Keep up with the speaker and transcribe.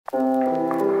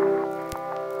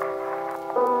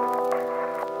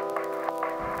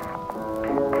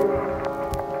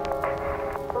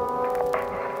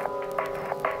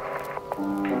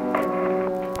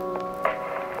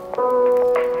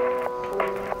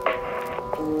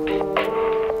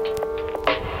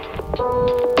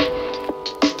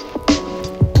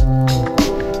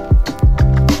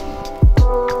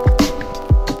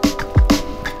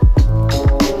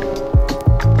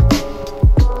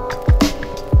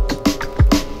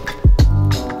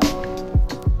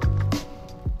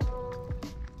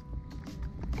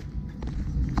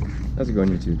it going,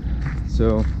 YouTube?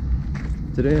 So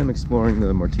today I'm exploring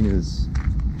the Martinez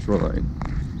Shoreline,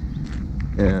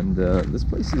 and this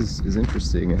place is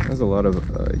interesting. It has a lot of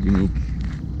unique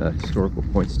historical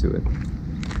points to it.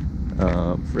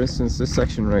 For instance, this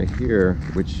section right here,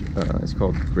 which is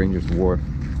called Granger's Wharf,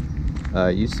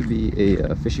 used to be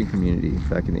a fishing community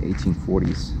back in the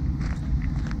 1840s.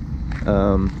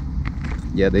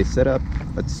 Yeah, they set up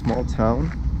a small town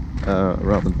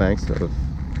around the banks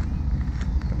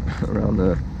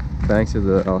of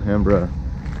the Alhambra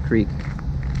Creek,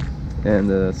 and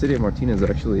the city of Martinez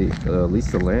actually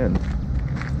leased the land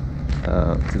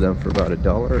to them for about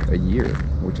 $1 a year,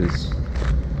 which is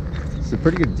a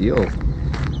pretty good deal.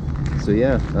 So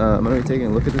yeah, I'm gonna be taking a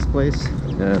look at this place,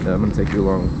 and I'm gonna take you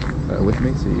along with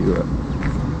me so you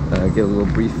get a little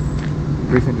brief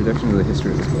introduction to the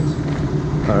history of this place.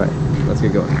 All right, let's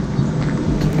get going.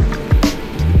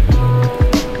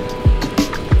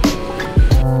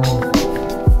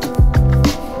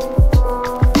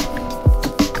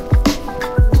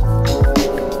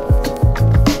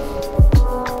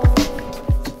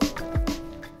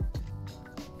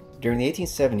 During the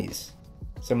 1870s,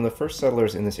 some of the first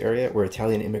settlers in this area were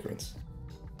Italian immigrants.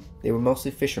 They were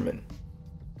mostly fishermen.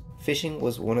 Fishing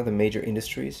was one of the major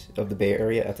industries of the Bay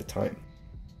Area at the time,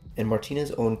 and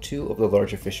Martinez owned 2 of the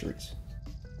larger fisheries.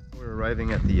 We're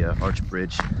arriving at the Arch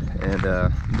Bridge, and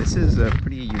this is a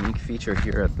pretty unique feature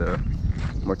here at the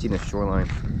Martinez Shoreline.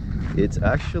 It's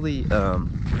actually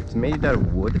it's made out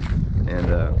of wood, and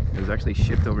it was actually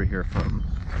shipped over here from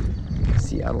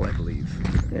Seattle, I believe.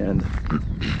 And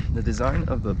the design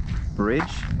of the bridge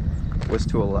was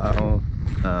to allow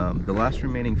the last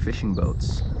remaining fishing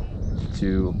boats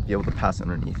to be able to pass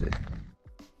underneath it.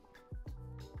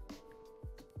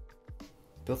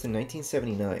 Built in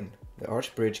 1979, the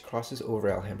Arch Bridge crosses over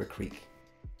Alhambra Creek.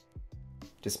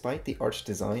 Despite the arch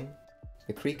design,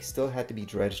 the creek still had to be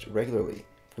dredged regularly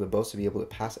for the boats to be able to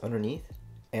pass underneath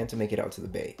and to make it out to the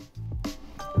bay.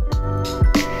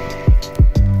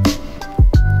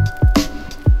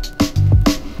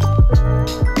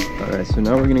 Alright, so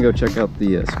now we're going to go check out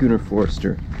the Schooner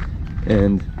Forester,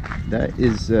 and that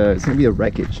is it's going to be a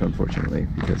wreckage, unfortunately,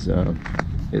 because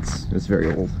it's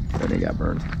very old and it got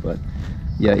burned. But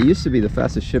yeah, it used to be the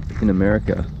fastest ship in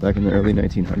America back in the early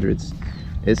 1900s.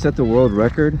 It set the world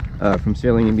record from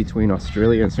sailing in between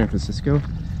Australia and San Francisco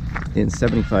in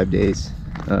 75 days,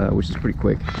 which is pretty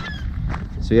quick.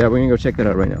 So yeah, we're going to go check that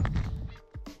out right now.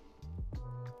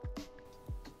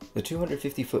 The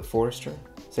 250-foot Forester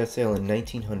set sail in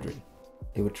 1900.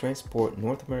 It would transport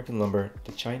North American lumber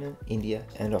to China, India,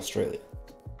 and Australia.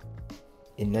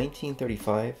 In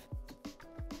 1935,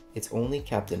 its only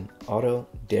captain, Otto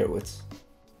Derwitz,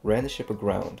 ran the ship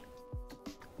aground.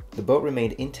 The boat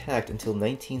remained intact until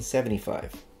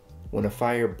 1975, when a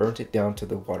fire burnt it down to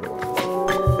the waterline.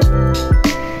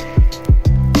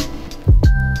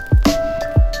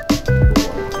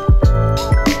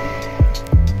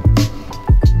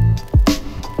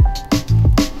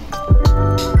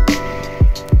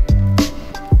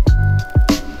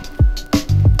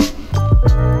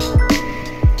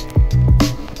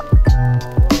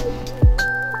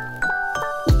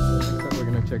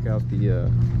 Check out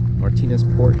the Martinez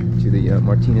port to the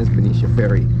Martinez Benicia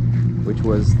ferry, which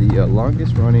was the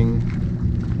longest running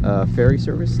ferry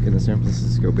service in the San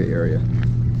Francisco Bay Area.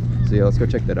 So yeah, let's go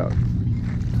check that out.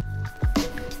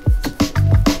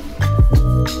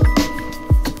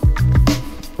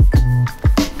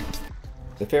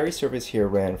 The ferry service here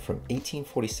ran from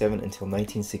 1847 until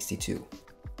 1962.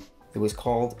 It was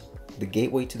called the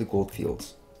Gateway to the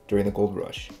Goldfields during the gold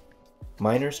rush.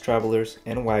 Miners, travelers,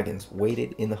 and wagons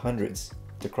waited in the hundreds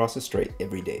to cross the strait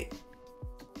every day.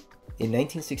 In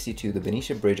 1962, the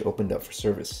Benicia Bridge opened up for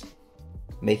service,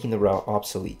 making the route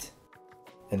obsolete,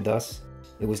 and thus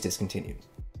it was discontinued.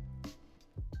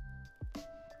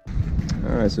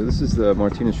 Alright, so this is the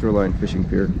Martinez Shoreline fishing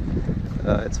pier.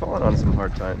 It's fallen on some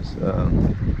hard times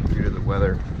due to the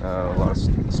weather. A lot of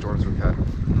storms we've had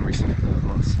in recent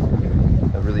months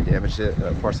have really damaged it.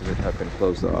 Parts of it have been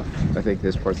closed off. I think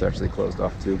this part's actually closed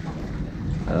off too,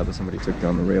 but somebody took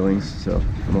down the railings, so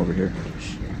I'm over here.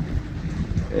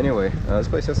 Anyway, this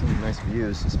place has some nice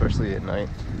views, especially at night.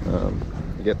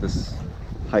 You get the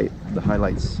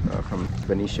highlights from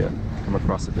Benicia come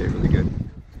across the bay really good.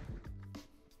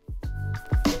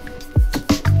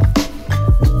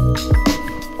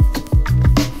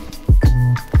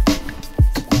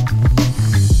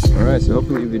 Alright, so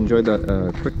hopefully you've enjoyed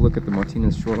that quick look at the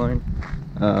Martinez Shoreline.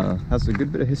 Has a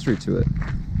good bit of history to it.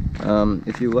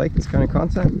 If you like this kind of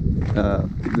content,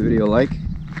 give the video a like,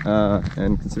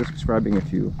 and consider subscribing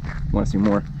if you want to see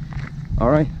more.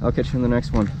 Alright, I'll catch you in the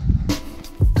next one.